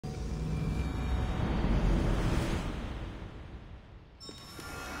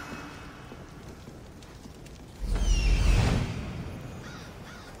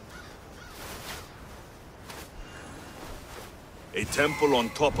A temple on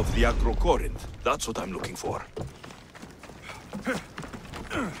top of the Acrocorinth. That's what I'm looking for.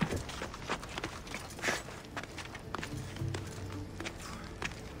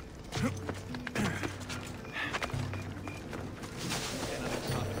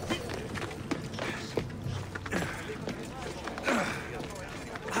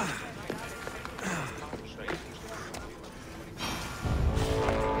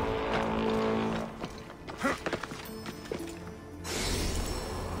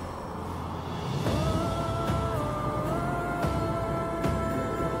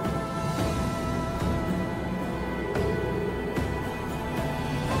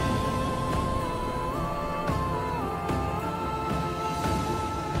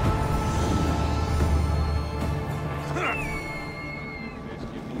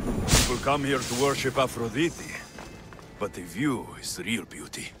 Come here to worship Aphrodite, but the view is the real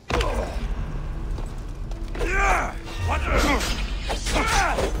beauty.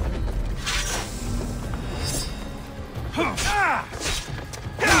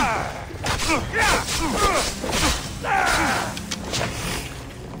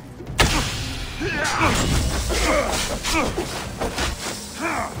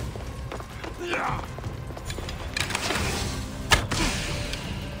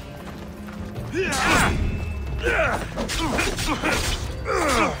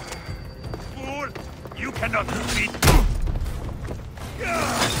 Fool! You cannot defeat me!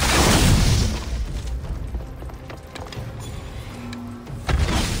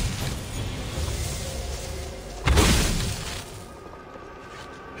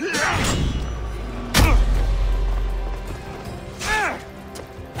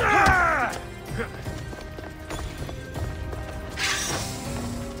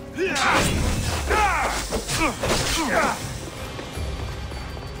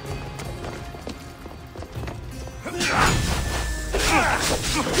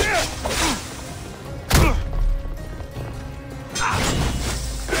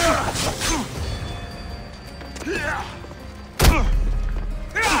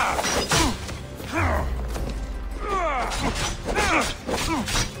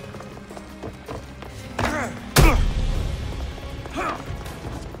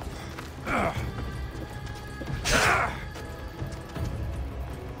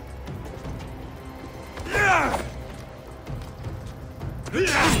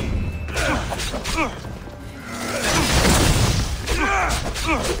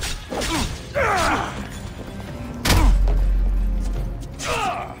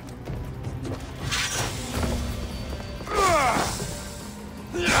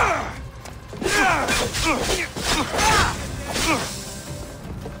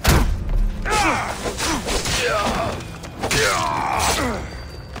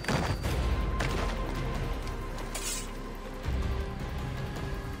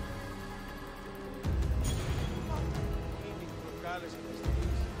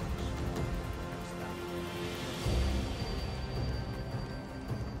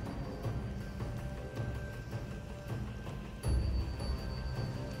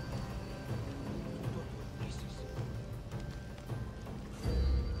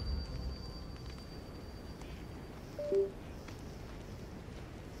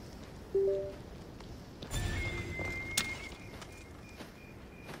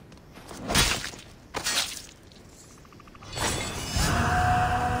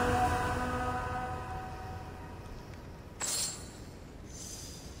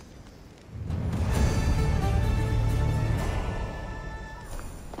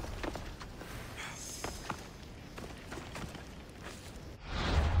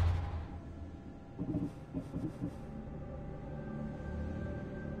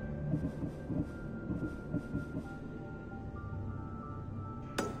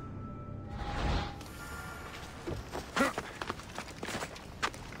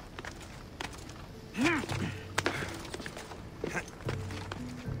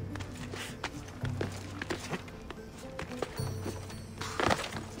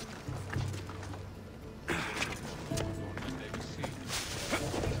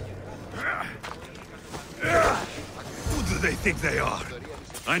 They think they are.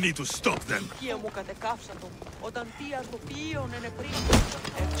 I need to stop them.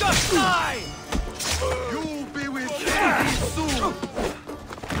 Just die! You'll be with me soon!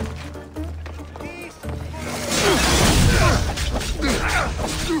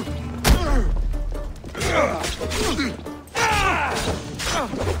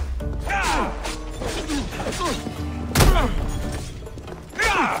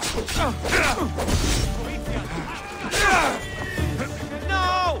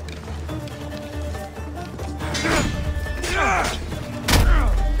 No!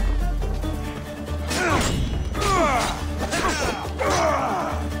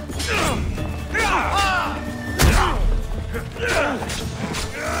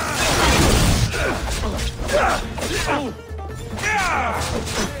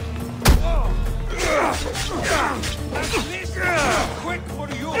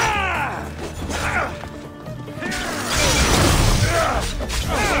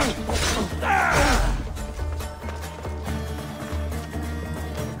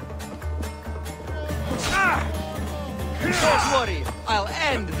 Don't worry, I'll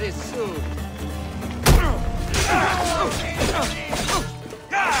end this soon.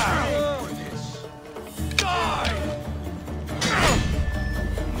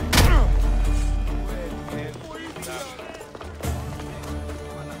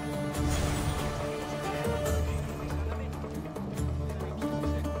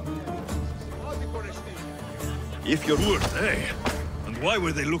 If your word, eh? And why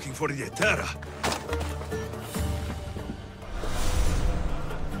were they looking for the Etera?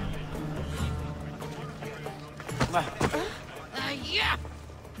 Yeah!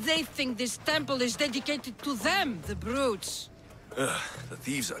 They think this temple is dedicated to them, the brutes. The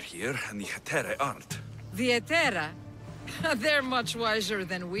thieves are here, and the Etera aren't. The Etera? They're much wiser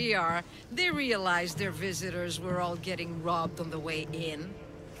than we are. They realized their visitors were all getting robbed on the way in.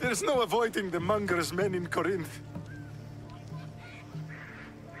 There's no avoiding the monger's men in Corinth.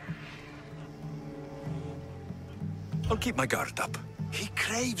 I'll keep my guard up. He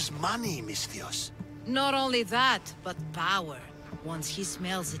craves money, Misthios. Not only that, but power. Once he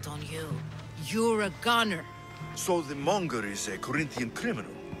smells it on you, you're a gunner. So the monger is a Corinthian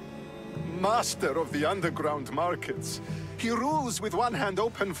criminal? Master of the underground markets. He rules with one hand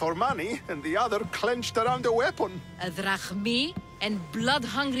open for money and the other clenched around a weapon. A drachmi and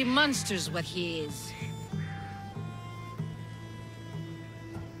blood-hungry monster's what he is.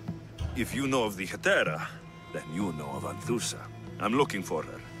 If you know of the Etera, then you know of Anthusa. I'm looking for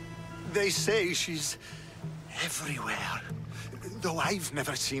her. They say she's everywhere, though I've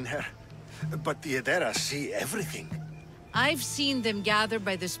never seen her. But the Edera see everything. I've seen them gather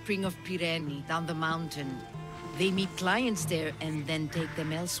by the spring of Pirene, down the mountain. They meet clients there and then take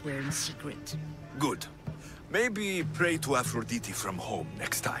them elsewhere in secret. Good. Maybe pray to Aphrodite from home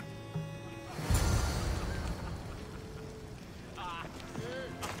next time.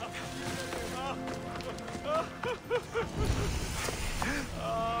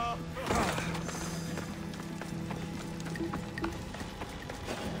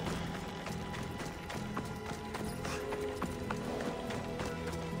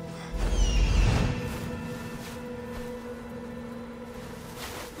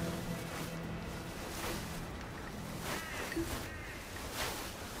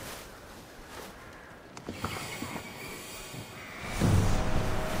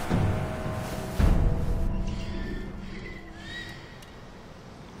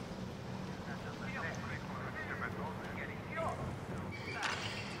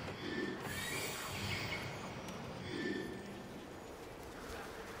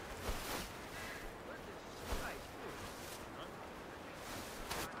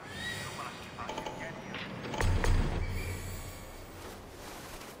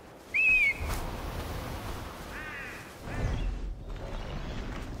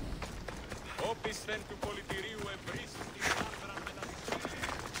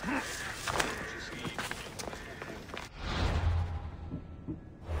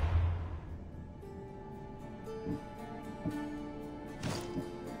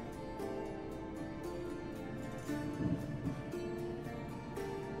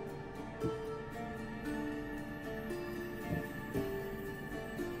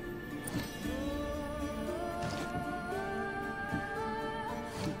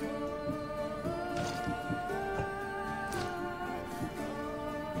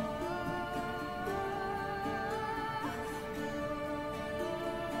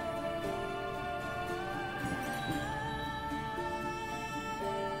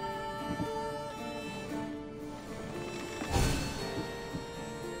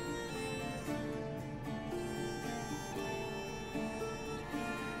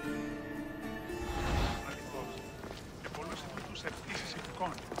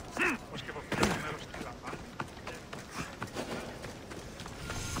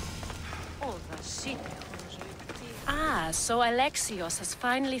 Ah, so Alexios has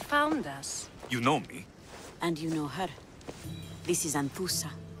finally found us. You know me? And you know her. This is Anthusa.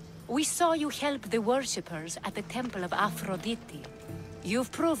 We saw you help the worshippers at the temple of Aphrodite.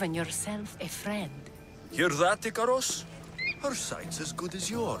 You've proven yourself a friend. Hear that, Ikaros? Her sight's as good as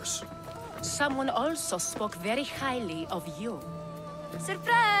yours. Someone also spoke very highly of you.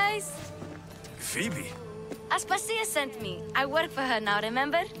 Surprise! Phoebe? Aspasia sent me. I work for her now,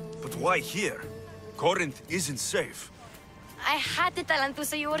 remember? But why here? Corinth isn't safe. I had to tell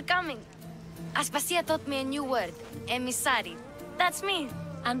Anthusa you were coming. Aspasia taught me a new word, emissary. That's me.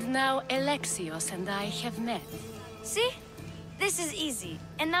 And now Alexios and I have met. See? This is easy.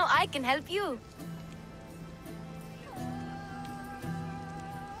 And now I can help you.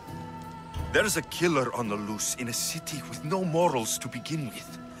 There's a killer on the loose in a city with no morals to begin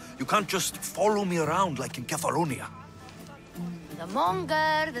with. You can't just follow me around like in Kefalonia. The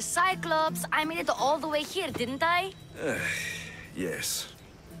Monger, the Cyclops. I made it all the way here, didn't I? Yes.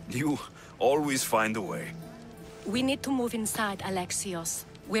 You always find a way. We need to move inside, Alexios.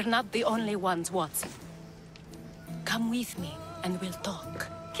 We're not the only ones watching. Come with me, and we'll talk.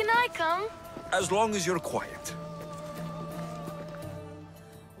 Can I come? As long as you're quiet.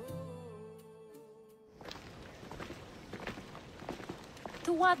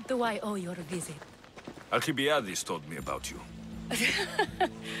 To what do I owe your visit? Alcibiades told me about you.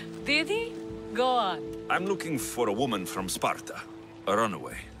 Did he? Go on. I'm looking for a woman from Sparta. A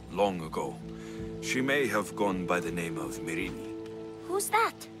runaway, long ago. She may have gone by the name of Myrrine. Who's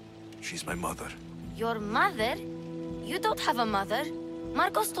that? She's my mother. Your mother? You don't have a mother.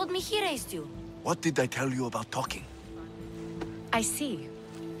 Marcos told me he raised you. What did I tell you about talking? I see.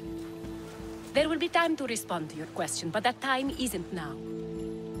 There will be time to respond to your question, but that time isn't now.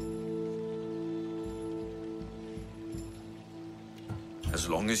 As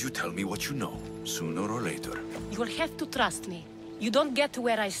long as you tell me what you know, sooner or later. You'll have to trust me. You don't get to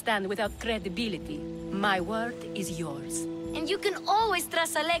where I stand without credibility. My word is yours. And you can always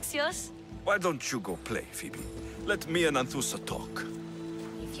trust Alexios. Why don't you go play, Phoebe? Let me and Anthusa talk.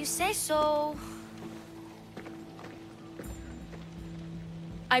 If you say so.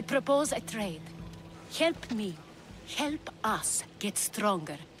 I propose a trade. Help me. Help us get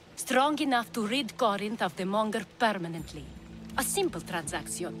stronger. Strong enough to rid Corinth of the Monger permanently. A simple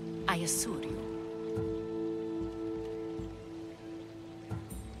transaction, I assure you.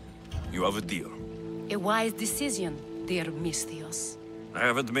 You have a deal. A wise decision, dear Misthios. I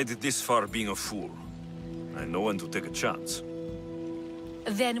haven't made it this far being a fool. I know when to take a chance.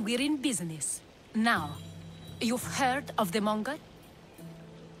 Then we're in business. Now, you've heard of the Monger?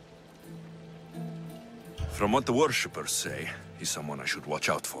 From what the worshippers say, he's someone I should watch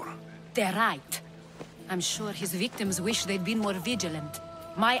out for. They're right. I'm sure his victims wish they'd been more vigilant.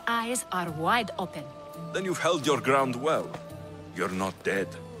 My eyes are wide open. Then you've held your ground well. You're not dead.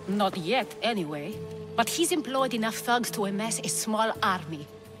 Not yet, anyway. But he's employed enough thugs to amass a small army.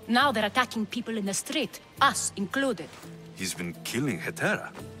 Now they're attacking people in the street, us included. He's been killing Hetera.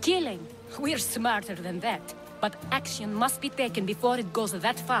 Killing? We're smarter than that. But action must be taken before it goes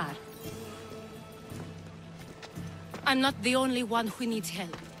that far. I'm not the only one who needs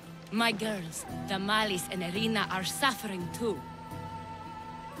help. My girls, Damalis and Irina, are suffering too.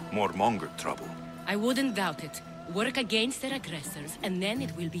 More Monger trouble. I wouldn't doubt it. Work against their aggressors, and then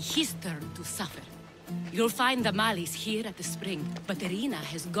it will be his turn to suffer. You'll find Damalis here at the spring, but Irina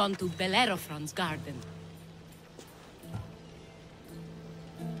has gone to Bellerophon's garden.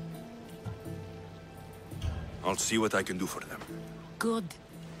 I'll see what I can do for them. Good.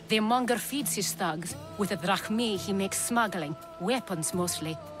 The Monger feeds his thugs. With a drachmi, he makes smuggling. Weapons,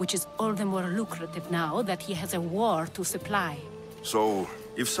 mostly, which is all the more lucrative now that he has a war to supply. So,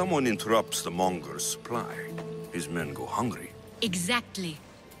 if someone interrupts the Monger's supply, his men go hungry. Exactly.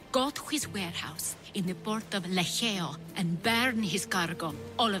 Go to his warehouse in the port of Lecheo and burn his cargo.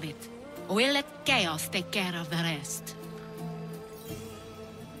 All of it. We'll let chaos take care of the rest.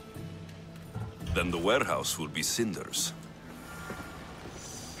 Then the warehouse will be cinders.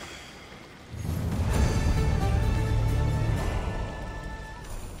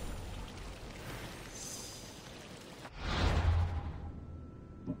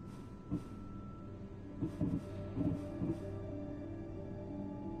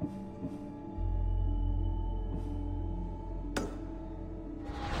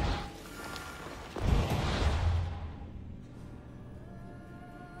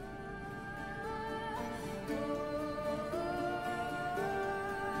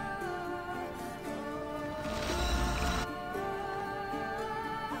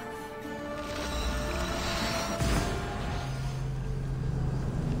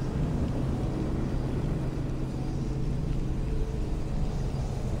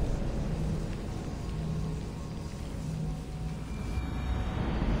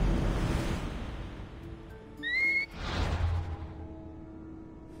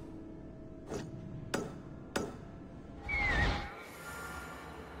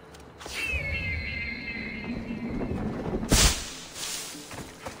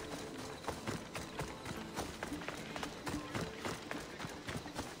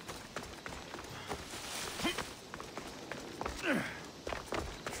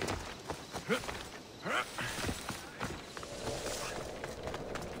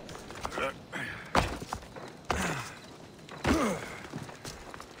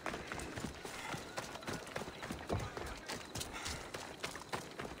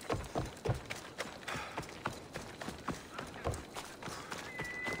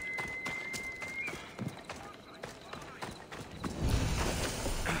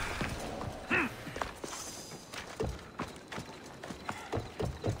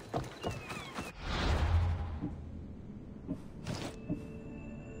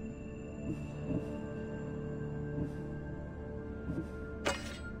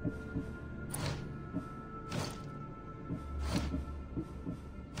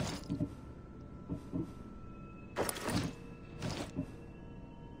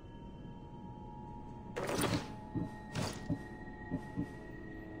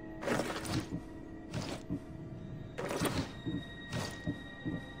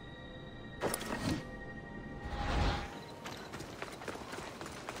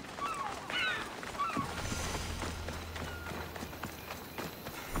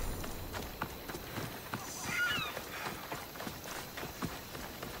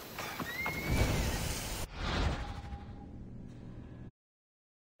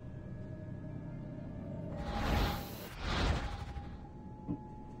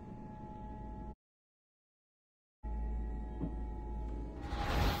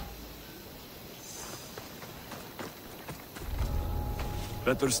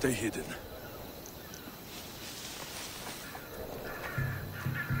 Better stay hidden.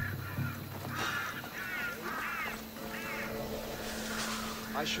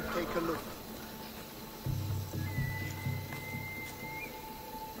 I should take a look.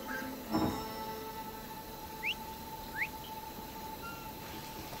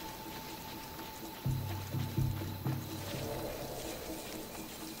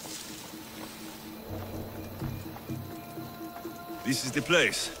 This is the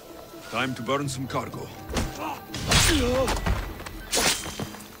place. Time to burn some cargo.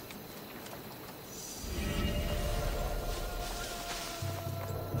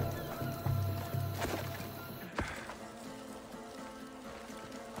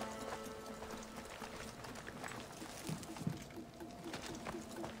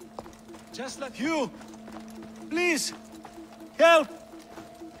 Just like you! Please! Help!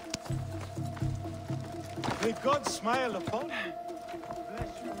 May God smile upon you.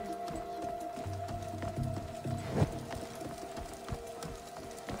 Bless you.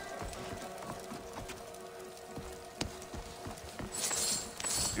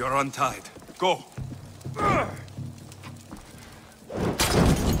 You're untied. Go!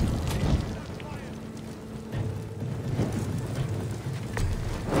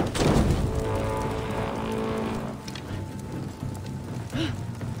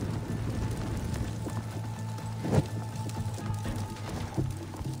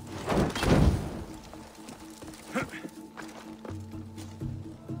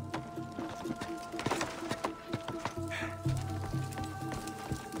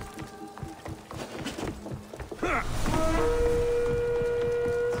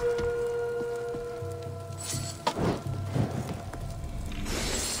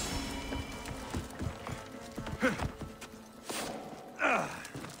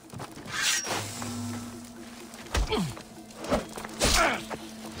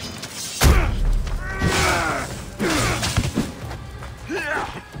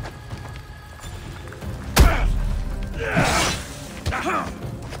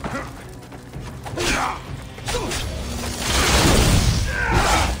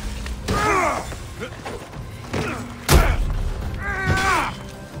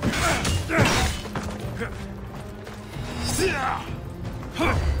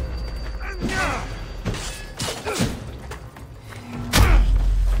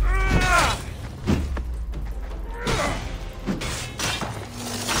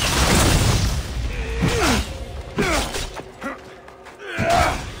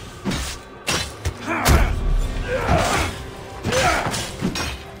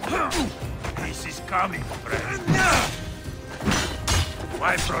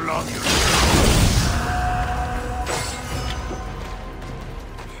 Why prolong your...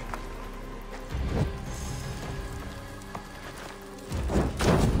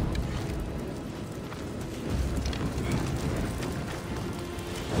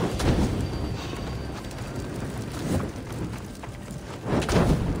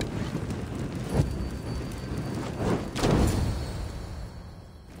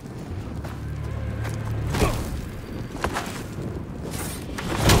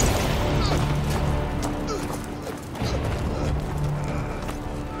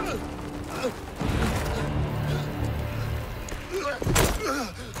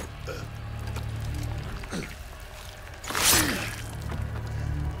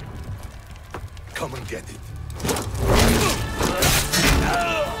 Come and get it.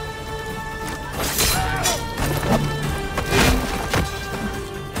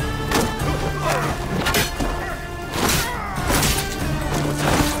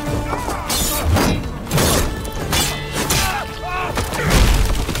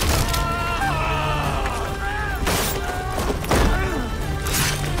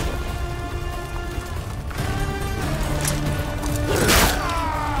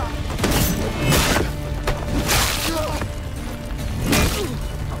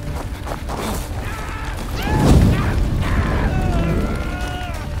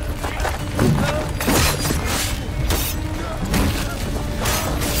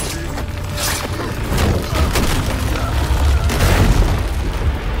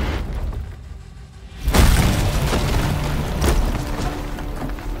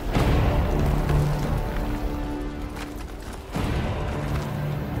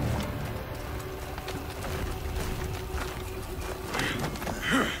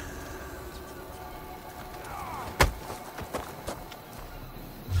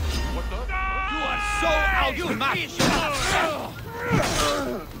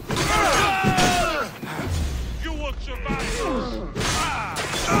 You will survive!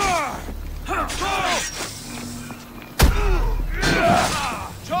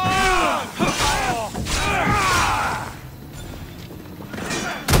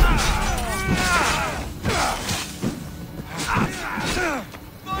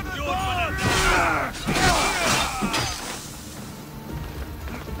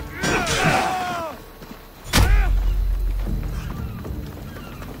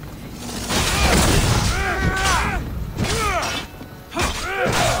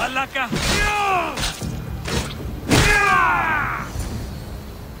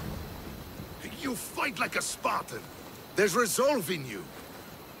 You fight like a Spartan. There's resolve in you.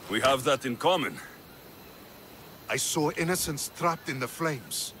 We have that in common. I saw innocents trapped in the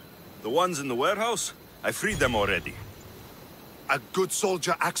flames. The ones in the warehouse? I freed them already. A good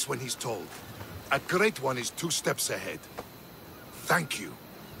soldier acts when he's told. A great one is 2 steps ahead. Thank you.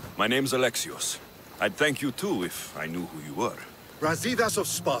 My name's Alexios. I'd thank you too if I knew who you were. Leonidas of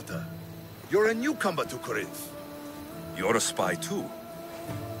Sparta. You're a newcomer to Corinth. You're a spy too.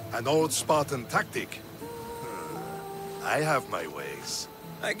 An old Spartan tactic. I have my ways.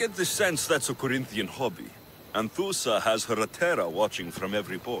 I get the sense that's a Corinthian hobby. Anthusa has her Atera watching from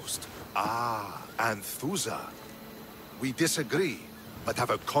every post. Ah, Anthusa. We disagree, but have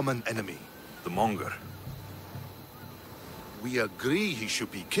a common enemy. The Monger. We agree he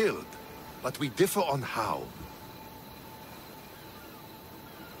should be killed, but we differ on how.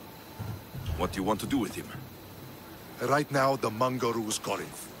 What do you want to do with him? Right now, the Monger rules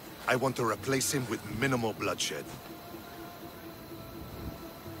Corinth. I want to replace him with minimal bloodshed.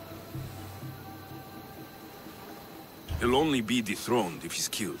 He'll only be dethroned if he's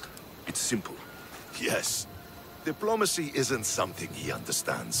killed. It's simple. Yes. Diplomacy isn't something he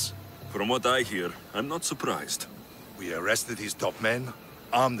understands. From what I hear, I'm not surprised. We arrested his top men,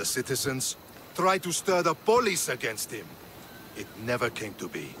 armed the citizens, tried to stir the police against him. It never came to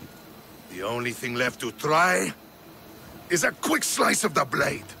be. The only thing left to try is a quick slice of the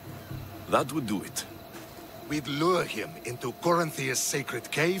blade. That would do it. We'd lure him into Corinthia's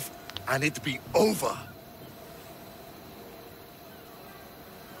sacred cave, and it'd be over.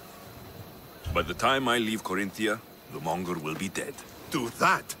 By the time I leave Corinthia, the Monger will be dead. Do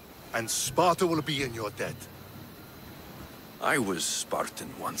that, and Sparta will be in your debt. I was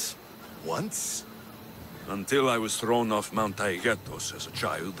Spartan once. Once? Until I was thrown off Mount Taygetos as a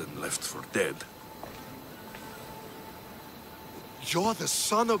child and left for dead. You're the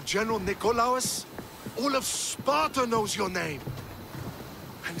son of General Nikolaos? All of Sparta knows your name.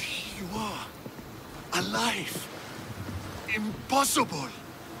 And here you are, alive. Impossible.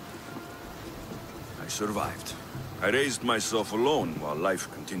 I survived. I raised myself alone while life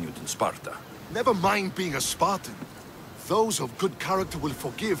continued in Sparta. Never mind being a Spartan. Those of good character will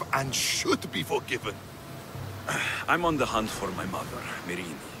forgive and should be forgiven. I'm on the hunt for my mother,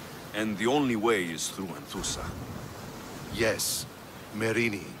 Merini. And the only way is through Anthusa. Yes,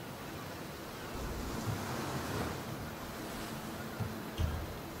 Merini.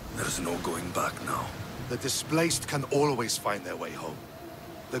 There's no going back now. The displaced can always find their way home.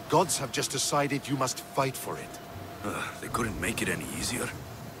 The gods have just decided you must fight for it. They couldn't make it any easier.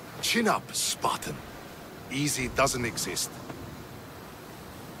 Chin up, Spartan. Easy doesn't exist.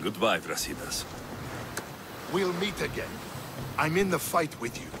 Goodbye, Brasidas. We'll meet again. I'm in the fight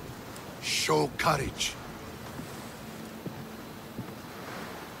with you. Show courage.